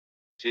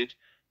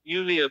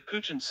Yulia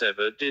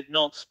Putintseva did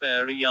not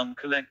spare a young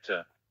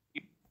collector.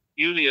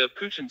 Yulia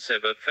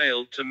Putintseva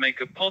failed to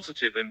make a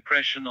positive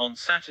impression on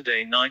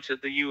Saturday night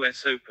at the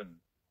US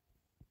Open.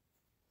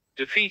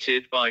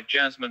 Defeated by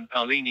Jasmine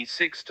Paolini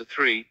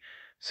 6-3,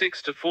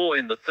 6-4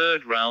 in the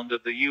third round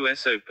of the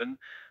US Open,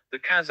 the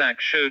Kazakh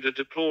showed a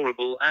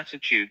deplorable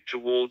attitude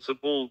towards a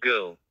ball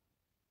girl.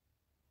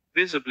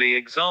 Visibly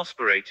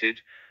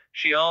exasperated,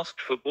 she asked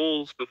for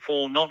balls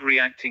before not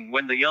reacting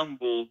when the young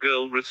ball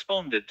girl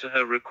responded to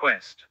her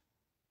request.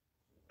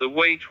 The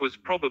wait was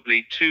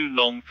probably too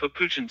long for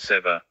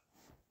Putintseva.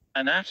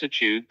 An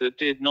attitude that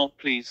did not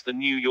please the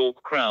New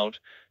York crowd,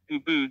 who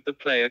booed the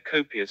player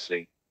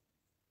copiously.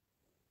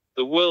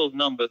 The world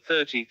number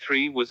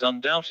 33 was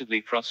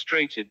undoubtedly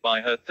frustrated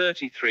by her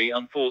 33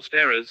 unforced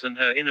errors and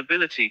her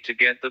inability to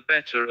get the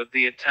better of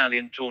the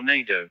Italian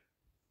tornado.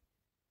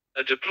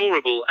 A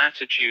deplorable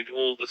attitude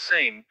all the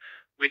same,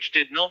 which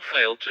did not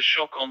fail to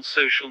shock on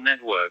social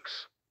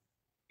networks.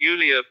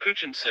 Yulia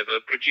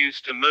Putintseva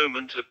produced a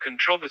moment of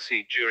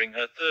controversy during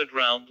her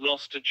third-round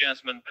loss to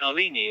Jasmine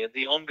Paolini at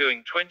the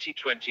ongoing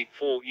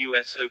 2024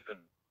 US Open.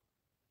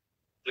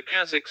 The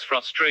Kazakh's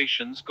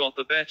frustrations got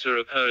the better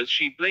of her as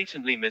she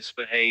blatantly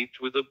misbehaved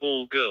with a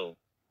ball girl.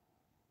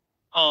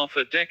 Half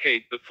a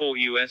decade before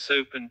US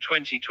Open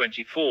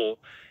 2024,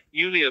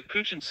 Yulia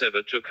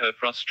Putintseva took her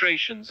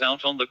frustrations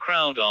out on the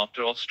crowd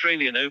after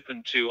Australian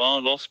Open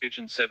 2R loss.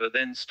 Putintseva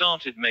then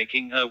started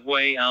making her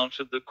way out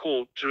of the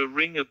court to a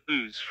ring of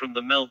boos from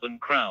the Melbourne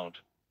crowd.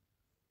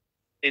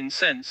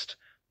 Incensed,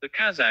 the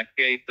Kazakh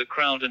gave the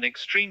crowd an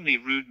extremely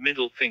rude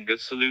middle finger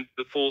salute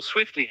before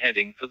swiftly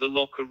heading for the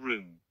locker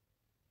room.